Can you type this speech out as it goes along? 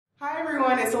Hi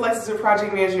everyone, it's Alexis with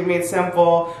Project Management Made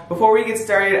Simple. Before we get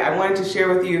started, I wanted to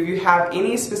share with you if you have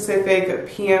any specific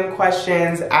PM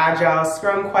questions, Agile,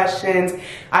 Scrum questions.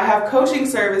 I have coaching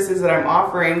services that I'm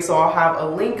offering, so I'll have a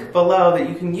link below that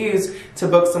you can use to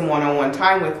book some one-on-one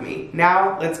time with me.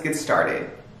 Now, let's get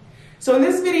started. So in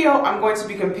this video, I'm going to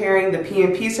be comparing the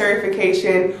PMP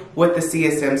certification with the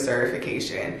CSM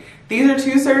certification. These are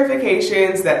two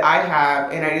certifications that I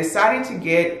have and I decided to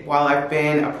get while I've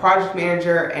been a project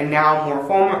manager and now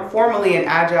more formally an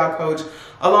Agile coach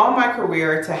along my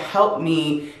career to help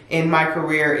me in my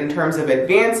career in terms of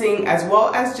advancing as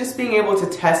well as just being able to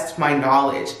test my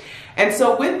knowledge. And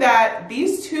so with that,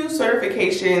 these two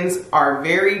certifications are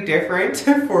very different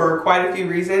for quite a few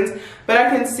reasons, but I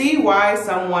can see why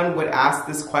someone would ask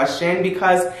this question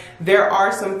because there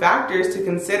are some factors to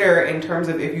consider in terms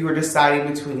of if you were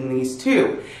deciding between these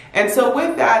two. And so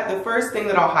with that, the first thing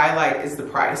that I'll highlight is the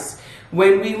price.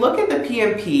 When we look at the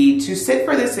PMP, to sit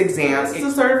for this exam, it's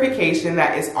a certification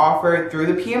that is offered through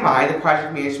the PMI, the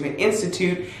Project Management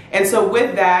Institute. And so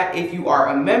with that, if you are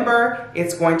a member,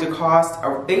 it's going to cost,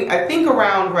 I think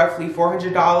around roughly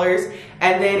 $400.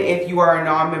 And then if you are a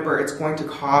non-member, it's going to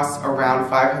cost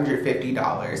around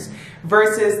 $550.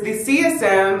 Versus the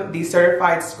CSM, the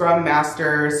Certified Scrum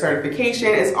Master certification,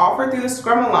 is offered through the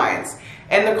Scrum Alliance.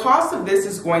 And the cost of this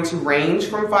is going to range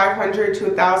from $500 to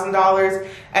 $1,000.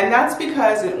 And that's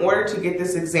because in order to get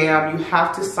this exam, you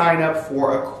have to sign up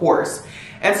for a course.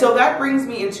 And so that brings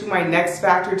me into my next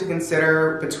factor to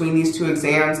consider between these two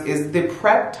exams is the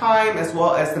prep time as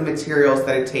well as the materials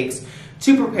that it takes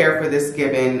to prepare for this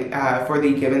given,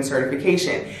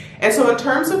 certification. And so in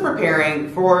terms of preparing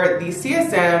for the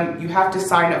CSM, you have to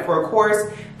sign up for a course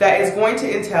that is going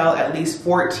to entail at least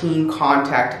 14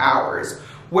 contact hours.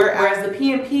 Whereas the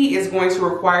PMP is going to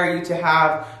require you to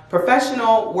have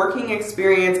professional working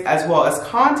experience as well as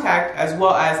contact as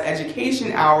well as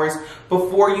education hours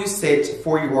before you sit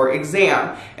for your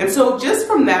exam. And so just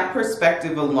from that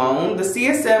perspective alone, the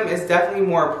CSM is definitely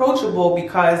more approachable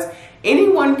because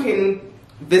anyone can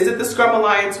visit the Scrum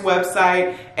Alliance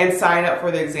website and sign up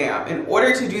for the exam. In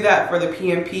order to do that for the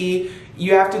PMP,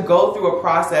 you have to go through a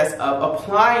process of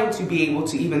applying to be able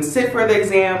to even sit for the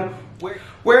exam,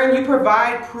 wherein you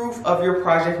provide proof of your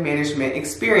project management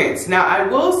experience. Now, I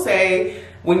will say,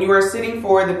 when you are sitting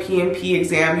for the PMP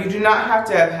exam, you do not have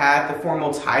to have had the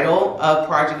formal title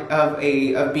of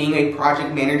being a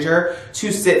project manager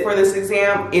to sit for this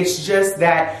exam. It's just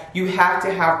that you have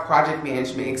to have project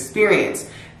management experience.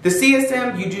 The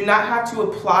CSM, you do not have to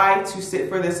apply to sit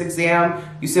for this exam.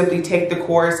 You simply take the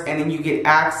course and then you get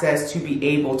access to be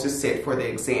able to sit for the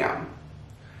exam.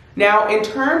 Now, in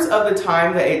terms of the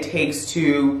time that it takes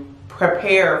to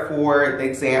prepare for the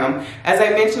exam, as I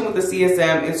mentioned with the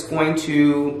CSM, it's going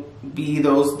to be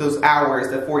those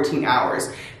hours, the 14 hours.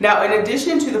 Now, in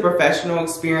addition to the professional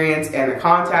experience and the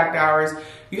contact hours,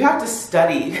 you have to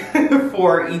study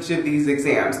for each of these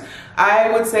exams. I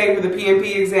would say for the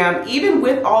PMP exam, even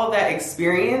with all of that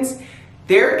experience,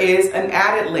 there is an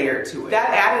added layer to it. That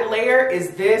added layer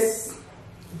is this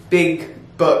big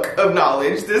book of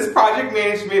knowledge, this project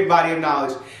management body of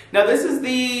knowledge. Now this is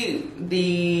the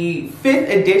 5th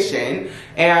edition,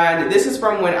 and this is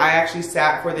from when I actually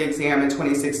sat for the exam in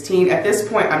 2016. At this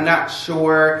point, I'm not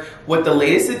sure what the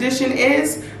latest edition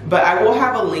is, but I will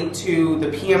have a link to the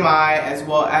PMI as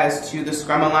well as to the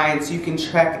Scrum Alliance. You can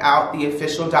check out the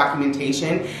official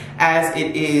documentation as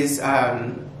it is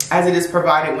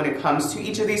provided when it comes to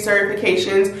each of these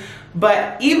certifications.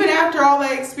 But even after all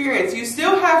that experience, you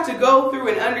still have to go through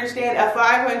and understand a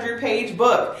 500-page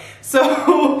book.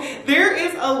 So there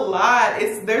is a lot,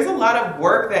 there's a lot of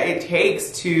work that it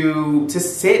takes to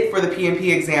sit for the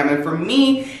PMP exam. And for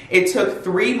me, it took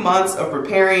 3 months of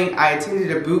preparing. I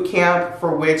attended a boot camp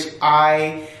for which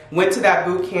I went to that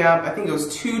boot camp. I think it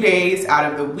was 2 days out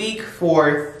of the week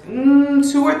for 2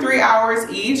 or 3 hours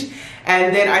each.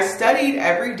 And then I studied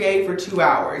every day for 2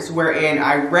 hours, wherein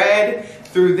I read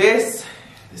through this.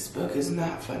 This book is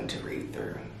not fun to read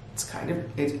through. It's kind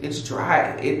of, it's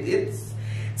dry.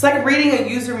 It's like reading a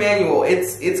user manual.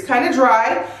 It's kind of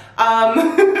dry,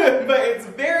 but it's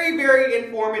very, very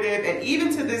informative. And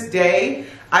even to this day,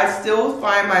 I still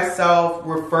find myself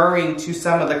referring to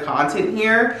some of the content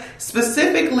here.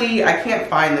 Specifically, I can't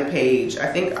find the page. I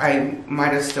think I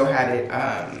might have still had it.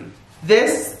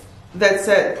 This that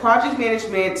said project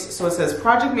management, so it says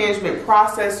project management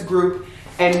process group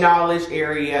and knowledge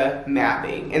area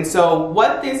mapping. And so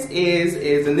what this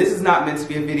is, and this is not meant to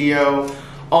be a video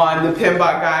on the PMBOK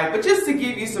guide, but just to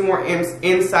give you some more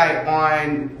insight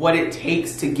on what it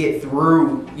takes to get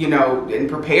through, and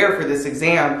prepare for this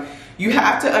exam. you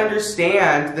have to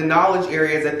understand the knowledge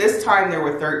areas. At this time, there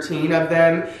were 13 of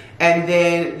them, and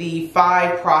then the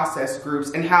 5 process groups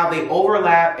and how they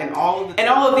overlap, and all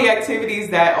of the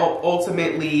activities that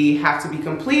ultimately have to be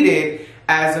completed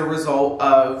as a result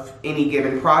of any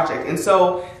given project. And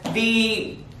so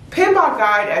the PMBOK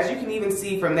guide, as you can even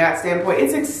see from that standpoint,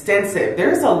 it's extensive.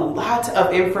 There's a lot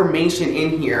of information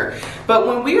in here. But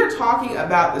when we are talking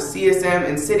about the CSM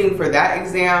and sitting for that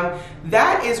exam,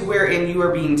 that is wherein you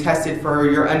are being tested for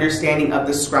your understanding of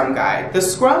the Scrum guide. The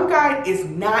Scrum guide is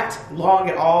not long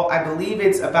at all. I believe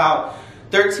it's about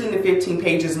 13 to 15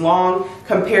 pages long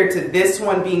compared to this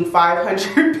one being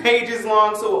 500 pages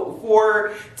long. So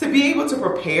to be able to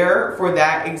prepare for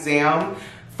that exam,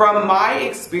 from my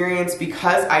experience,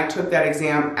 because I took that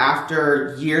exam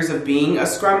after years of being a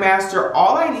Scrum Master,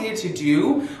 all I needed to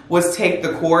do was take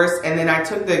the course, and then I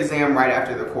took the exam right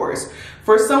after the course.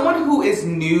 For someone who is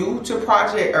new to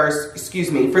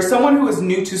for someone who is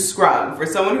new to Scrum,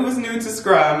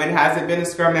 and hasn't been a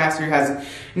Scrum Master, has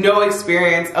no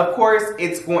experience, of course,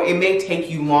 it may take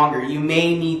you longer. You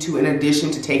may need to, in addition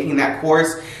to taking that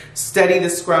course, study the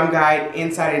Scrum guide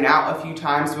inside and out a few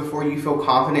times before you feel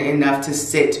confident enough to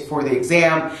sit for the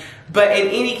exam. But in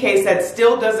any case, that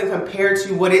still doesn't compare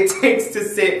to what it takes to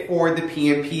sit for the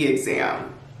PMP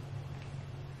exam.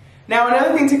 Now,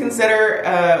 another thing to consider,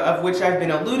 of which I've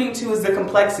been alluding to, is the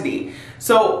complexity.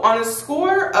 So on a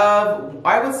score of,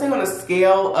 I would say on a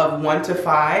scale of 1 to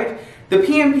 5, the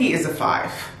PMP is a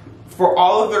 5. For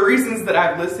all of the reasons that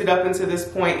I've listed up until this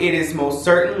point, it is most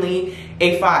certainly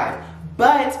a 5.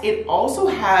 But it also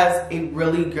has a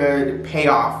really good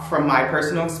payoff from my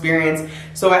personal experience.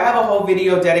 So I have a whole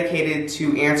video dedicated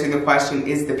to answering the question,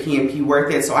 is the PMP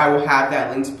worth it? So I will have that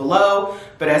linked below.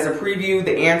 But as a preview,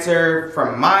 the answer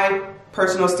from my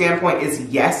personal standpoint is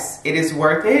yes, it is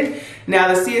worth it.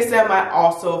 Now the CSM I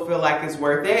also feel like is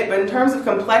worth it. But in terms of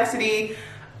complexity,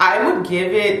 I would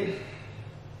give it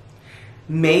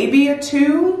maybe a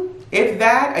 2. If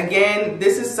that, again,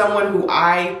 this is someone who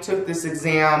I took this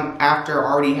exam after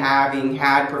already having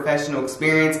had professional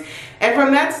experience. And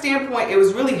from that standpoint, it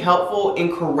was really helpful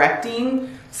in correcting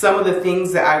some of the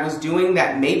things that I was doing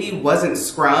that maybe wasn't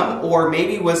Scrum, or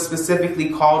maybe was specifically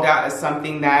called out as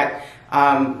something that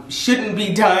shouldn't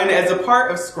be done as a part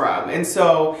of Scrum. And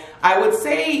so I would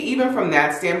say, even from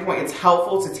that standpoint, it's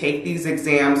helpful to take these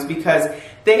exams because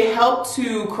they help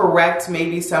to correct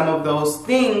maybe some of those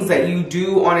things that you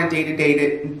do on a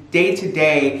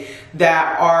day-to-day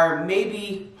that are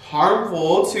maybe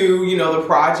harmful to, you know, the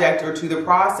project or to the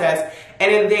process.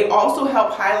 And they also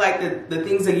help highlight the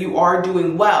things that you are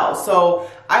doing well. So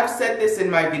I've said this in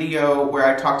my video where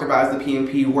I talked about, is the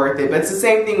PMP worth it? But it's the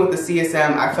same thing with the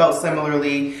CSM. I felt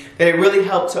similarly that it really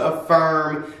helped to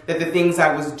affirm that the things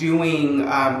I was doing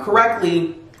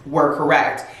correctly were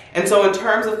correct. And so in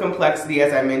terms of complexity,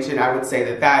 as I mentioned, I would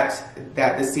say that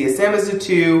the CSM is a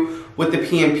 2, with the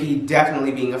PMP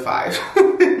definitely being a 5.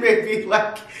 Maybe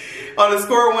like on a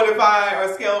score of 1 to 5 or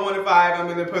a scale of 1 to 5, I'm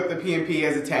going to put the PMP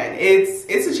as a 10.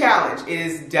 It's a challenge. It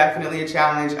is definitely a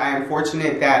challenge. I am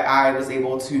fortunate that I was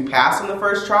able to pass on the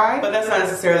first try, but that's not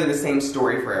necessarily the same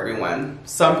story for everyone.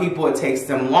 Some people, it takes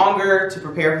them longer to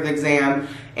prepare for the exam,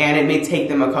 and it may take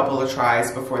them a couple of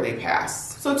tries before they pass.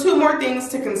 So 2 more things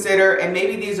to consider, and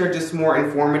maybe these are just more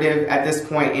informative at this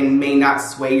point and may not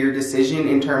sway your decision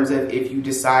in terms of if you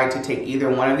decide to take either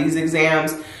one of these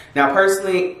exams. Now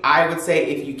personally, I would say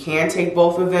if you can take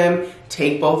both of them,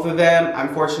 take both of them.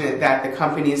 I'm fortunate that the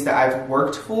companies that I've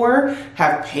worked for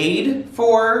have paid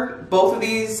for both of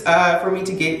these, for me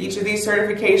to get each of these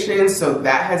certifications, so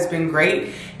that has been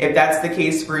great. If that's the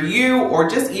case for you, or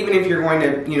just even if you're going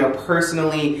to, you know,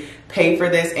 personally pay for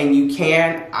this and you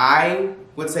can, I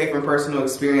would say from personal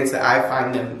experience that I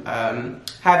find them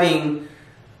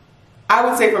I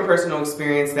would say from personal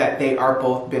experience that they are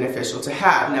both beneficial to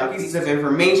have. Now, pieces of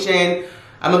information,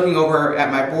 I'm looking over at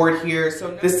my board here.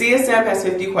 So the CSM has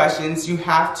 50 questions. You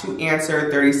have to answer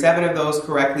 37 of those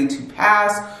correctly to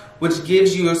pass, which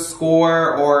gives you a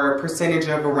score or percentage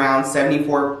of around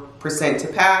 74% to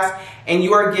pass. And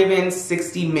you are given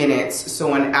 60 minutes,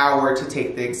 so an hour, to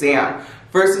take the exam.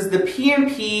 Versus the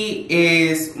PMP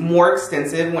is more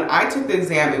extensive. When I took the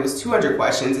exam, it was 200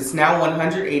 questions. It's now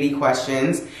 180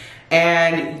 questions.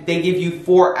 And they give you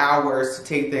 4 hours to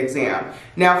take the exam.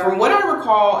 Now, from what I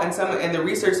recall and the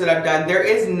research that I've done, there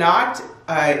is not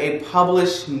a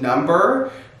published number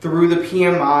through the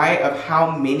PMI of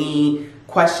how many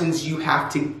questions you have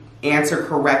to answer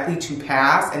correctly to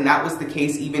pass, and that was the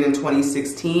case even in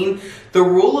 2016. The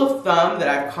rule of thumb that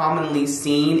I've commonly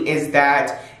seen is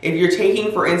that if you're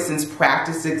taking, for instance,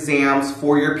 practice exams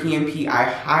for your PMP, I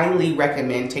highly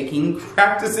recommend taking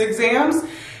practice exams,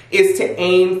 is to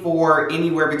aim for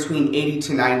anywhere between 80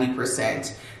 to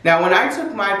 90%. Now, when I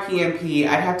took my PMP,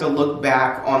 I'd have to look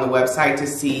back on the website to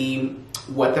see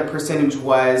what the percentage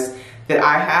was that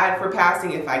I had for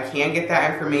passing. If I can get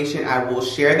that information, I will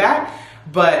share that.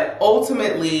 But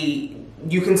ultimately,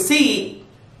 you can see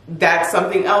that's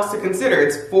something else to consider.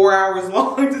 It's 4 hours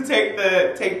long to take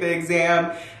the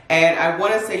exam, and I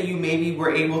want to say you maybe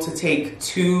were able to take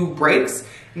 2 breaks.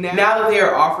 Now that they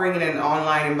are offering it in an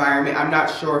online environment, I'm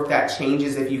not sure if that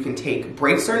changes if you can take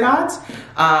breaks or not.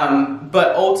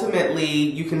 But ultimately,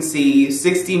 you can see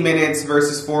 60 minutes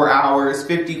versus 4 hours,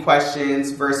 50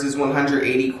 questions versus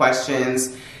 180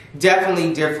 questions.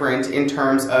 Definitely different in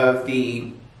terms of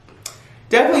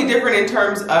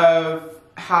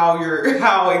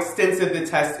how extensive the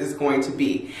test is going to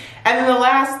be. And then the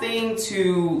last thing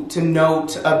to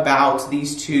note about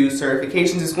these 2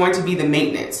 certifications is going to be the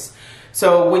maintenance.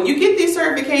 So when you get these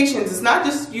certifications, it's not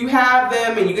just you have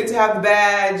them and you get to have the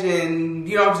badge and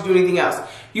you don't have to do anything else.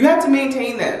 You have to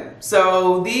maintain them.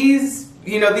 So these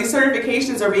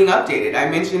certifications are being updated. I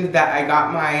mentioned that I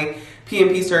got my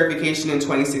PMP certification in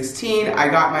 2016. I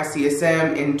got my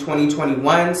CSM in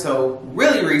 2021, so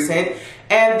really recent.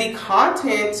 And the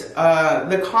content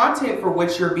for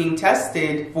which you're being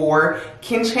tested for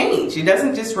can change. It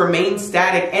doesn't just remain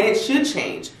static, and it should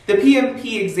change. The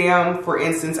PMP exam, for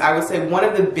instance, I would say one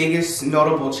of the biggest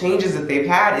notable changes that they've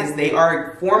had is they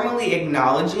are formally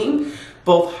acknowledging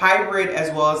both hybrid as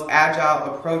well as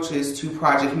agile approaches to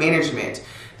project management.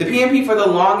 The PMP for the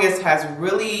longest has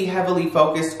really heavily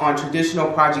focused on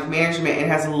traditional project management and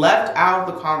has left out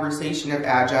the conversation of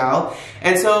agile.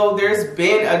 And so there's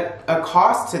been a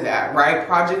cost to that, right?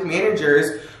 Project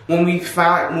managers, when we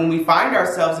find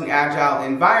ourselves in agile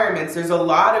environments, there's a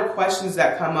lot of questions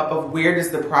that come up of where does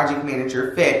the project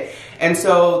manager fit? And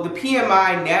so the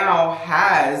PMI now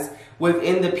has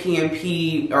within the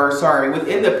PMP,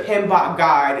 within the PMBOK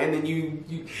guide, and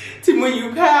then when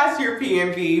you pass your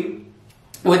PMP,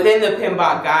 within the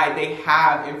PMBOK guide, they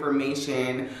have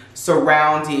information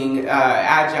surrounding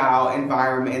agile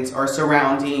environments or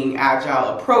surrounding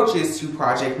agile approaches to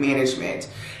project management.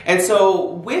 And so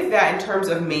with that, in terms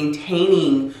of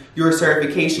maintaining your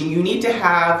certification, you need to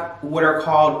have what are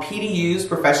called PDUs,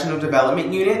 professional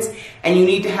development units, and you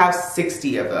need to have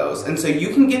 60 of those. And so you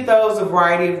can get those a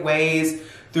variety of ways,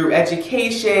 through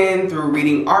education, through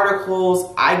reading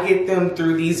articles. I get them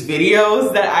through these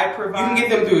videos that I provide. You can get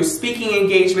them through speaking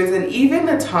engagements, and even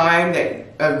the time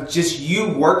of just you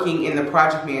working in the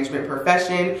project management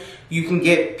profession, you can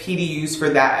get PDUs for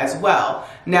that as well.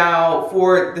 Now,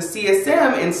 for the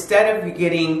CSM, instead of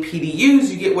getting PDUs,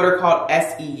 you get what are called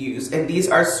SEUs, and these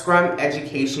are Scrum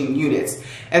education units.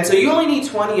 And so you only need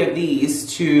 20 of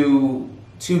these to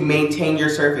maintain your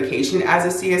certification as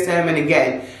a CSM. And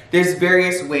again, there's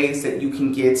various ways that you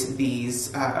can get these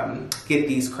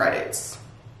credits.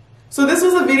 So this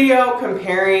was a video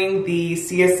comparing the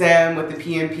CSM with the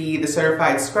PMP, the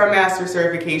Certified Scrum Master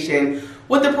certification,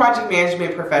 with the Project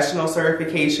Management Professional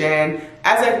certification.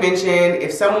 As I've mentioned,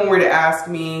 if someone were to ask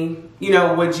me,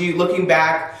 would you, looking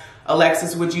back,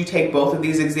 Alexis, would you take both of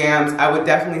these exams? I would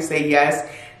definitely say yes.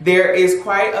 There is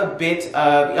quite a bit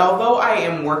of, although I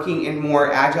am working in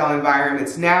more agile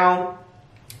environments now,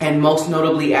 and most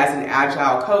notably as an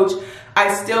agile coach,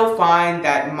 I still find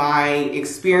that my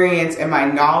experience and my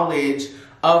knowledge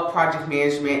of project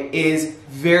management is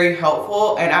very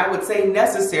helpful, and I would say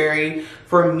necessary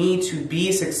for me to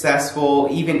be successful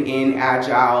even in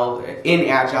agile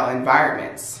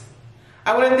environments.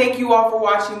 I want to thank you all for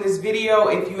watching this video.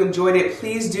 If you enjoyed it,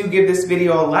 please do give this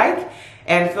video a like,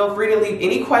 and feel free to leave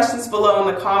any questions below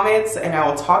in the comments, and I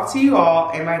will talk to you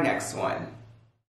all in my next one.